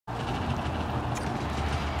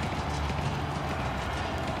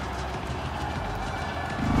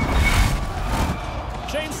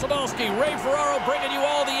Cebulski, Ray Ferraro bringing you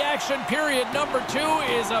all the action. Period number 2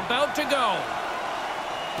 is about to go.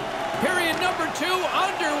 Period number 2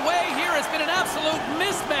 underway here. It's been an absolute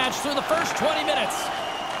mismatch through the first 20 minutes.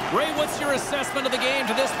 Ray, what's your assessment of the game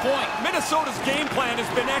to this point? Minnesota's game plan has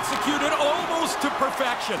been executed almost to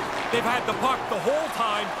perfection. They've had the puck the whole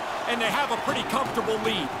time, and they have a pretty comfortable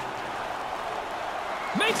lead.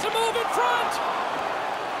 Makes a move in front.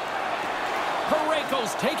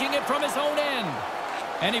 Parayko's taking it from his own end.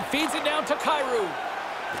 And he feeds it down to Kyrou.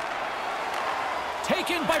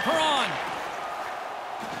 Taken by Perron.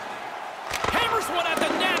 Hammers one at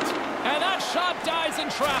the net. And that shot dies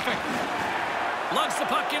in traffic. Lugs the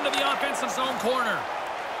puck into the offensive zone corner.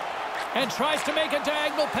 And tries to make a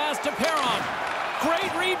diagonal pass to Perron.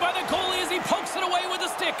 Great read by the goalie as he pokes it away with a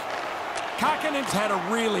stick. Kakinen's had a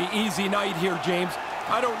really easy night here, James.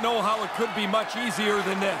 I don't know how it could be much easier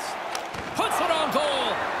than this. Puts it on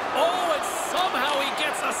goal. Oh, and somehow he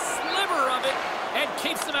gets a sliver of it and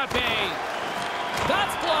keeps him at bay.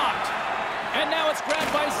 That's blocked. And now it's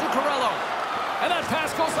grabbed by Zuccarello. And that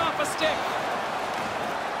pass goes off a stick.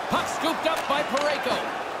 Puck scooped up by Parayko.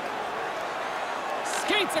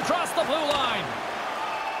 Skates across the blue line.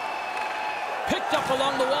 Picked up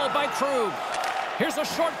along the wall by Krug. Here's a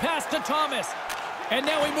short pass to Thomas. And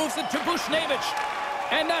now he moves it to Bushnevich.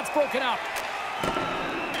 And that's broken up.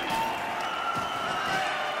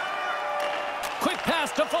 Quick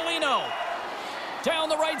pass to Foligno. Down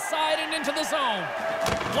the right side and into the zone.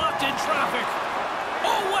 Blocked in traffic.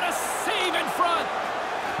 Oh, what a save in front.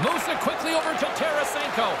 Moves it quickly over to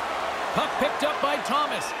Tarasenko. Puck picked up by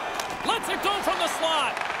Thomas. Lets it go from the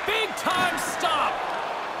slot. Big time stop.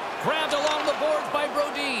 Grabbed along the boards by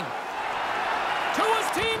Brodin. To his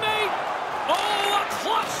teammate. Oh, a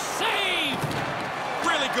clutch save.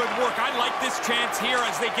 Really good work. I like this chance here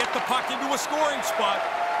as they get the puck into a scoring spot.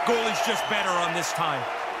 Goalie's just better on this time.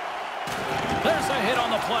 There's a hit on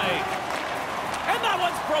the play. And that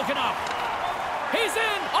one's broken up. He's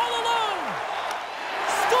in all alone.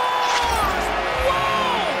 Scores!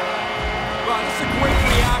 Whoa! Wow, this is a great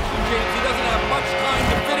reaction, James. He doesn't have much time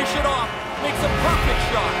to finish it off. Makes a perfect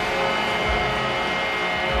shot.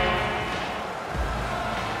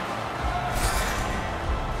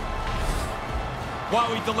 Wow,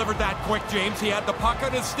 he delivered that quick, James. He had the puck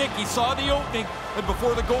on his stick. He saw the opening, and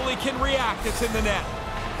before the goalie can react, it's in the net.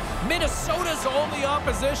 Minnesota's only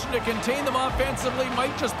opposition to contain them offensively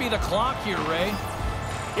might just be the clock here, Ray.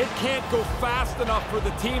 It can't go fast enough for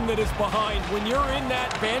the team that is behind. When you're in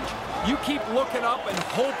that bench, you keep looking up and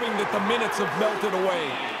hoping that the minutes have melted away.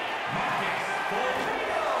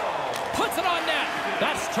 Puts it on net.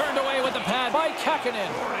 That's turned away with the pad by Kakinen.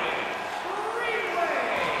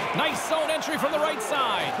 Nice zone entry from the right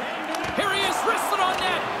side. Here he is, wristed on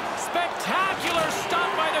net. Spectacular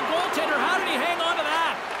stop by the goaltender. How did he hang on to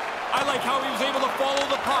that? I like how he was able to follow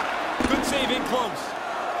the puck. Good save in close.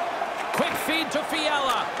 Quick feed to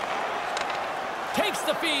Fiala. Takes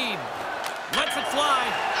the feed. Lets it fly.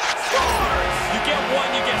 Scores! You get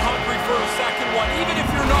one, you get hungry for a second one. Even if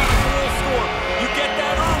you're not a goal scorer, you get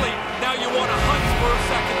that early. Now you want to hunt for a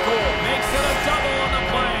second goal. Makes it a double on the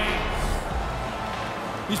play.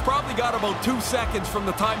 He's probably got about 2 seconds from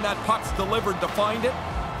the time that puck's delivered to find it.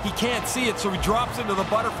 He can't see it, so he drops into the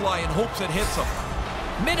butterfly and hopes it hits him.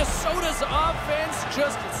 Minnesota's offense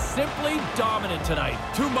just simply dominant tonight.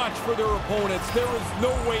 Too much for their opponents. There is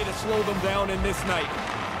no way to slow them down in this night.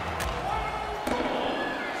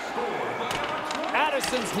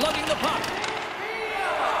 Addison's lugging the puck.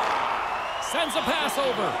 Sends a pass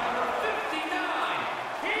over.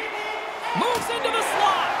 Moves into the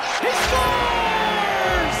slot. He scores!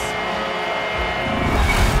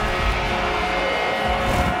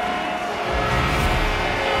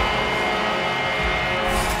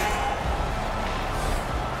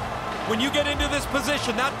 When you get into this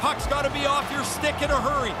position, that puck's got to be off your stick in a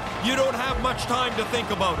hurry. You don't have much time to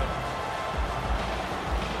think about it.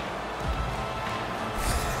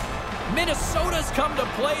 Minnesota's come to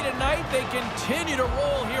play tonight. They continue to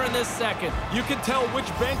roll here in this second. You can tell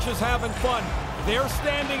which bench is having fun. They're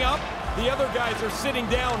standing up. The other guys are sitting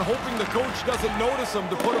down, hoping the coach doesn't notice them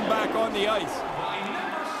to put them back on the ice.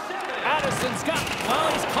 Addison's got,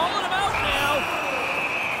 well, he's calling him out now.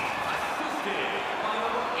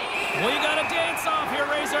 We got a dance-off here,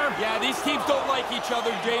 Razor. Yeah, these teams don't like each other,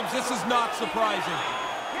 James. This is not surprising.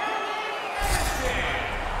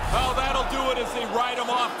 Well, that'll do it as they ride them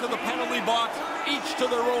off to the penalty box, each to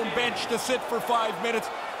their own bench to sit for 5 minutes.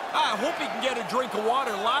 I hope he can get a drink of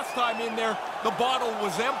water. Last time in there, the bottle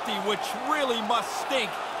was empty, which really must stink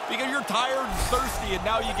because you're tired and thirsty, and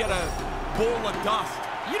now you get a bowl of dust.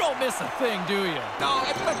 You don't miss a thing, do you? No,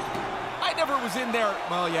 I never was in there.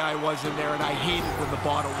 Well, yeah, I was in there, and I hated when the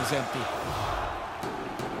bottle was empty.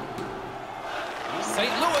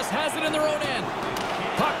 St. Louis has it in their own end.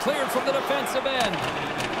 Puck cleared from the defensive end.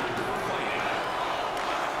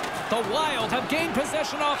 The Wild have gained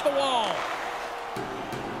possession off the wall.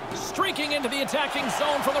 Streaking into the attacking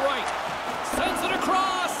zone from the right. Sends it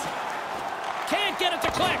across. Can't get it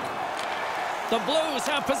to click. The Blues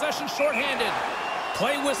have possession shorthanded.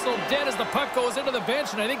 Play whistle dead as the puck goes into the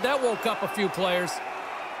bench, and I think that woke up a few players.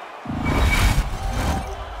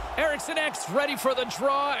 Eriksson X ready for the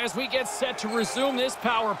draw as we get set to resume this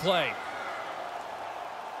power play.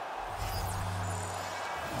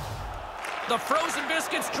 The frozen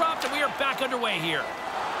biscuits dropped, and we are back underway here.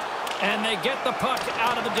 And they get the puck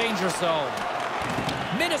out of the danger zone.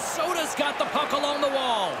 Minnesota's got the puck along the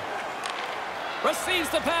wall. Receives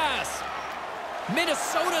the pass.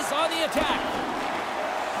 Minnesota's on the attack.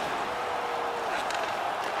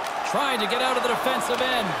 Trying to get out of the defensive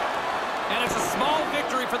end. And it's a small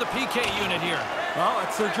victory for the PK unit here. Well,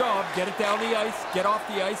 that's their job. Get it down the ice, get off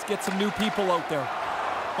the ice, get some new people out there.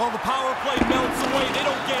 Well, the power play melts away. They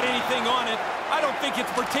don't get anything on it. I don't think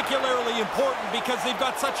it's particularly important because they've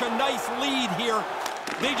got such a nice lead here.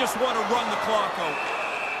 They just want to run the clock out.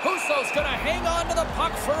 Husso's going to hang on to the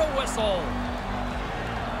puck for a whistle.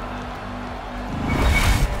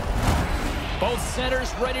 Both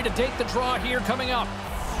centers ready to take the draw here coming up.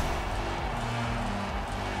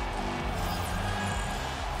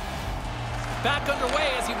 Back underway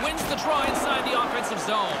as he wins the draw inside the offensive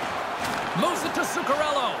zone. Moves it to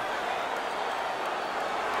Zuccarello.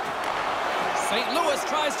 St. Louis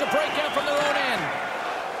tries to break out from their own end.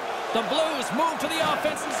 The Blues move to the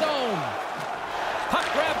offensive zone. Puck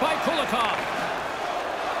grab by Kulikov.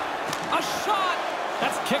 A shot!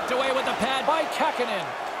 That's kicked away with the pad by Kakinen.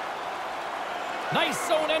 Nice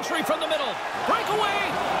zone entry from the middle. Breakaway!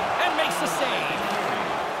 And makes the save.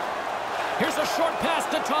 Here's a short pass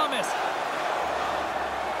to Thomas.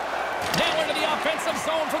 Now into the offensive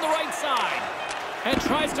zone from the right side. And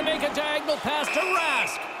tries to make a diagonal pass to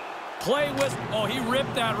Rask. Play with... Oh, he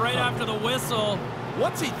ripped that right after the whistle.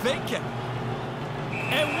 What's he thinking?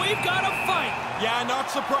 And we've got a fight. Yeah,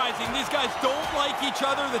 not surprising. These guys don't like each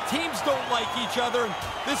other. The teams don't like each other. And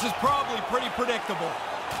this is probably pretty predictable.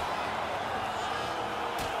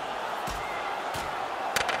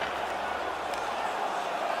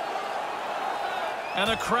 And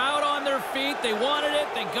the crowd on their feet, they wanted it,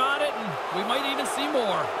 they got it, and we might even see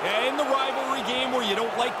more. Yeah, in the rivalry game where you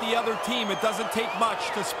don't like the other team, it doesn't take much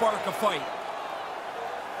to spark a fight.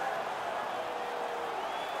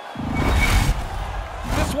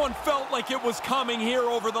 This one felt like it was coming here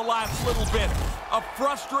over the last little bit. A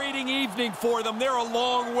frustrating evening for them. They're a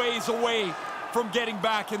long ways away from getting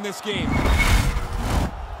back in this game.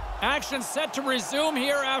 Action set to resume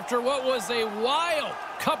here after what was a wild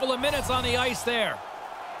couple of minutes on the ice there.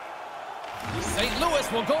 St.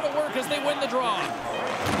 Louis will go to work as they win the draw.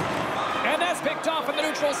 And that's picked off in the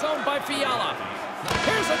neutral zone by Fiala.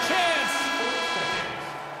 Here's a chance.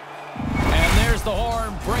 And there's the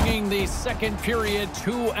horn bringing the second period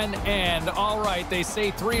to an end. All right, they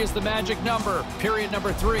say 3 is the magic number. Period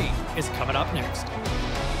number 3 is coming up next.